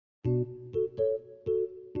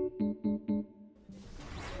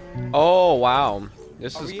Oh wow,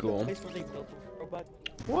 this is in the cool. place where they built the robot?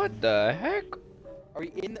 What the heck? Are we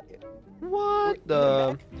in the... What in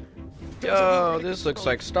the the? Yo, this looks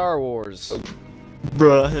like Star Wars.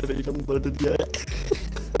 Bruh, I haven't even loaded yet.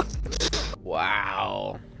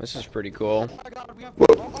 Wow, this is pretty cool. Oh my god, we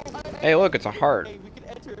have... Hey, look, it's a heart. Hey, we can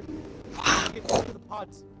enter. We can enter the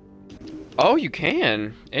pods. Oh, you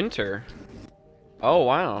can enter. Oh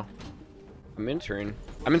wow, I'm entering.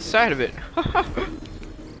 I'm inside of it.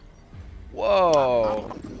 Whoa.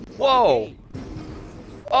 Whoa.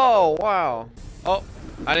 Oh wow. Oh,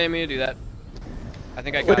 I didn't mean to do that. I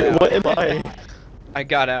think I got out. What am I? I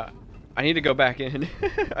got out. I need to go back in.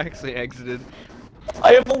 I actually exited.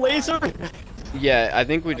 I have a laser! Yeah, I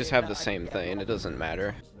think we just have the same thing. It doesn't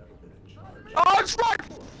matter. Oh, it's right!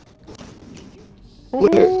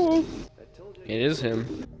 Where? It is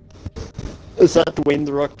him. Is that Dwayne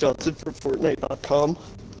The Rock Johnson from Fortnite.com?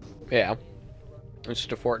 Yeah. It's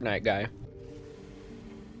just a Fortnite guy.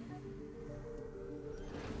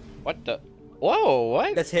 What the? Whoa,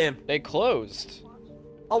 what? That's him. They closed.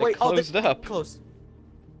 Oh They wait, closed up. Close.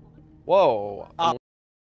 Whoa.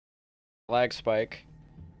 Lag spike.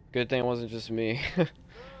 Good thing it wasn't just me.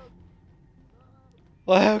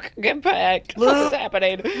 Luke, get back! Something's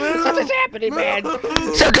happening! Something's happening, man!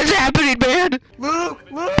 Something's happening, man! Luke!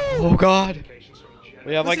 Oh god.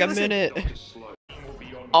 We have like a minute.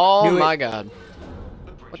 Oh my god.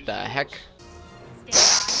 What the heck?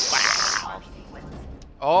 Wow.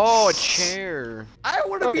 Oh, a chair. I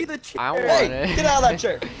want to be the chair. I want Hey, it. get out of that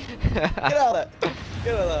chair! Get out of that!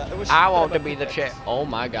 Get out of that! I want to be the chair. Oh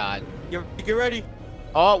my god. Get ready.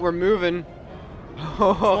 Oh, we're moving.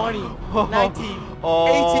 20, 19,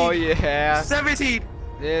 Oh 18, yeah. 17.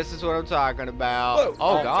 This is what I'm talking about. Whoa.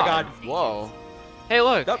 Oh, Oh, god. God. Whoa. Hey,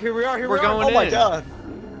 look. Up here we are. Here We're we are. going Oh my in. god!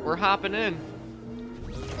 We're hopping in.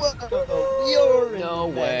 Whoa, you're No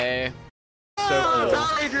in way. So cool.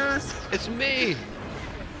 Power Rangers. It's me.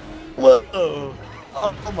 Whoa!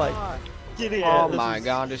 Oh my! Get in! Oh This my is-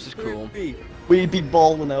 god, this is cool. We'd be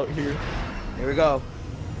balling out here. Here we go.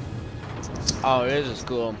 Oh, this is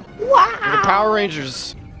cool. Wow! We're the Power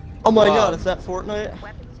Rangers. Oh my Wow. god, is that Fortnite?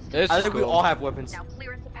 This I is think we cool. all have weapons.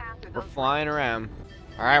 We're flying around.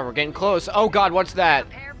 Alright, we're getting close. Oh god, what's that?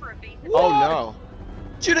 Oh no.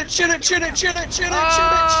 Shoot it! Shoot it! Shoot it! Shoot it! Shoot it!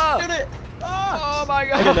 Ah! Shoot it! Shoot it! Oh my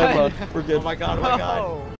Okay, never god. mind. We're good. Oh my god. Oh my god.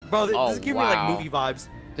 Oh. Bro, this Oh, is giving me wow. like movie vibes.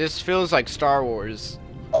 This feels like Star Wars.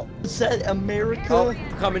 Oh, is that America? Oh,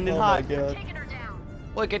 coming in Oh my hot. god.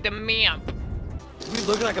 Look at the map. We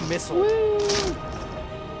look like a missile.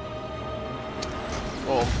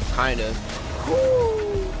 Oh, kinda.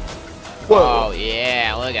 Whoa! Oh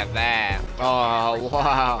yeah, look at that. Oh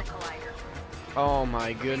wow. Oh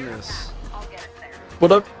my goodness.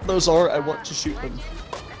 Whatever those are, I want to shoot them.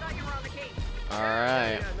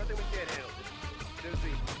 Alright,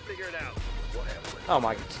 Oh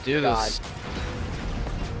my let's do god. this.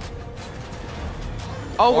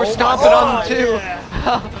 Oh, we're Oh my stomping on God, them too.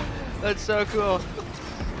 yeah. That's so cool.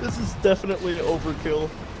 This is definitely overkill.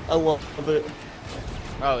 I love it.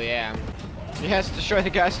 Oh yeah. Yes, destroy the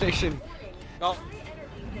gas station. Oh,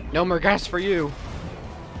 No more gas for you.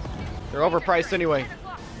 They're overpriced anyway.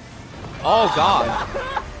 Oh god.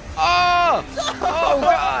 Oh! Oh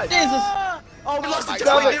god! Jesus! oh we lost the chest,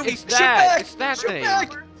 God, didn't we? It's Shoot that. back! It's that Shoot thing.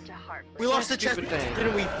 back! We lost the chest, Stupid thing.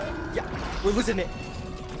 didn't we? Yeah, we're losing it.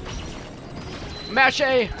 Mash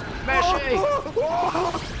A! Mash A!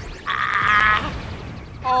 Ah!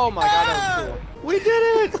 Oh my god, that was cool. We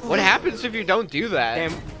did it! What happens if you don't do that?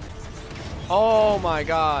 Damn, Oh my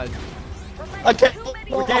god. I can't.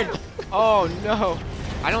 we're dead. Oh no.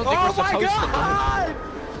 I don't think Oh we're my supposed god!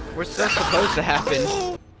 to. We're still supposed to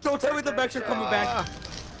happen. Don't tell me the mechs are coming back.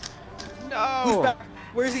 Who's No. back?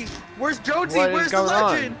 Where's he? Where's Jonesy? What is Where's the going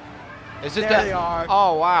on? legend? Is it There that? they are.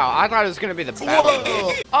 Oh wow. I thought it was gonna be the battle.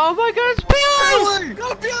 Whoa! Oh my god, it's Billy!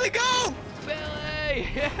 Go, Billy, go! Billy!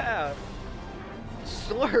 Yeah.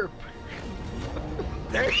 Slurp.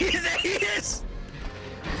 There he is! There he is!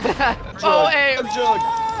 Oh hey. Jug.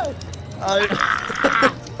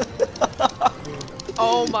 I.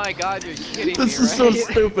 Oh my god, you're kidding This me, is so right?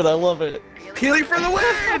 stupid. I love it. Peely for the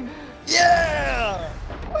win! Yeah!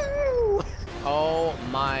 Woo! Oh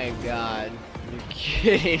my god. You're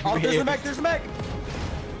kidding Oh, there's me. the mech, there's the mech!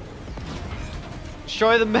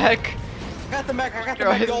 Destroy the mech. I got the mech, I got the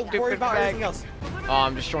Destroy mech, the don't worry stupid about mech. anything else. Oh,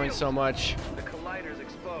 I'm destroying so much. The collider's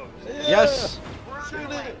exposed. Yeah! Yes. Shoot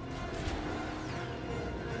it!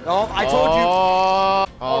 Oh, I told you! Oh,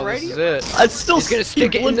 Already? this is it. I still He's gonna see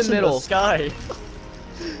stick it in the blimps middle. sky.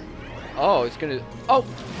 Oh, it's gonna. Oh,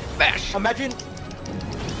 bash. Imagine.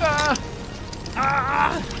 Ah.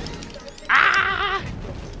 Ah. Ah.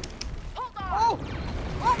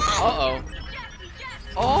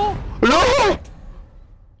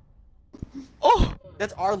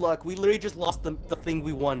 our luck. We literally just lost the thing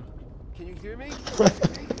we won. Can you hear me?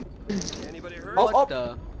 Anybody hurt? Oh,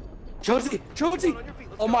 the? Jonesy! Jonesy!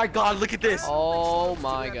 Oh my god, look at this! Oh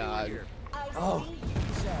my god. Oh.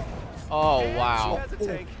 Oh wow. She has a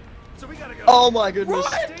tank, so we gotta go. Oh my goodness.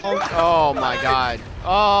 Oh my god.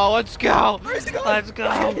 Oh, let's go. Where's he going? Let's go.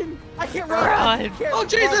 I can't run! Run. I can't Oh, run.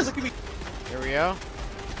 Jesus. Look at me! Here we go.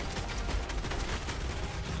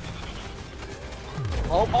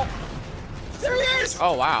 Oh. There he is!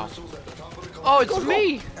 Oh wow. Oh, it's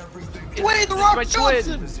me. Wait, the It's Rock my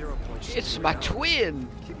Johnson! twin. 0 point. It's my twin.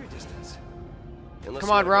 Keep your distance. Unless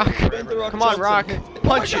Come on, you Rock. Dwayne The Rock Come on, Rock. Johnson.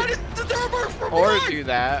 Punch Oh my God, it. it's the Thunderbird from Or behind! do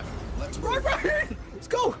that. Run, run! Let's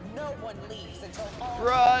go! No one leaves until all Run.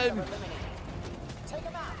 are eliminated. Take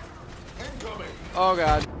them out. Oh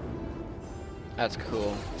god. That's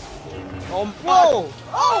cool. Oh, Whoa!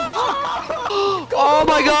 Oh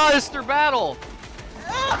my god, it's their battle.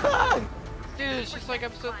 Dude, it's just like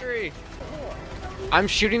episode 3. I'm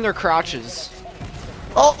shooting their crotches.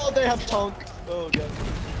 Oh, they have tonk. Oh god.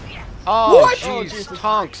 Oh, What? Oh, jeez, Jesus.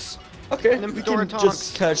 tonks. Okay, And then we Fedora can tonks.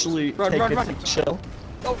 just casually Run, take run, it run. to chill.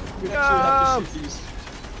 Oh, we No. actually have to shoot these.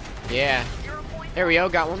 Yeah. There we go,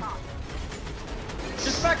 got one.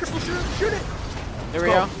 Just back, Crystal, shoot it! There we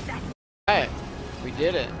Go. go. Hey, we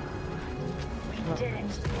did it.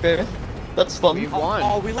 Okay, that's fun. We won.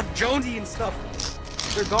 Oh, we left Jonesy and stuff.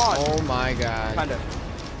 They're gone. Oh my god. Kinda.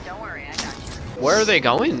 Don't worry, I got you. Where are they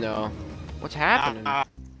going though? What's happening?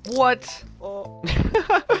 What? Oh,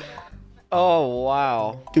 Oh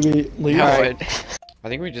wow. do we leave? Alright. I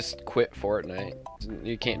think we just quit Fortnite.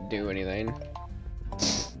 You can't do anything.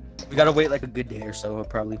 We gotta wait like a good day or so,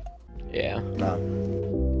 probably. Yeah.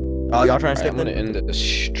 Oh, y'all trying to stay Alright, I'm gonna end the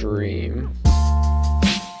stream.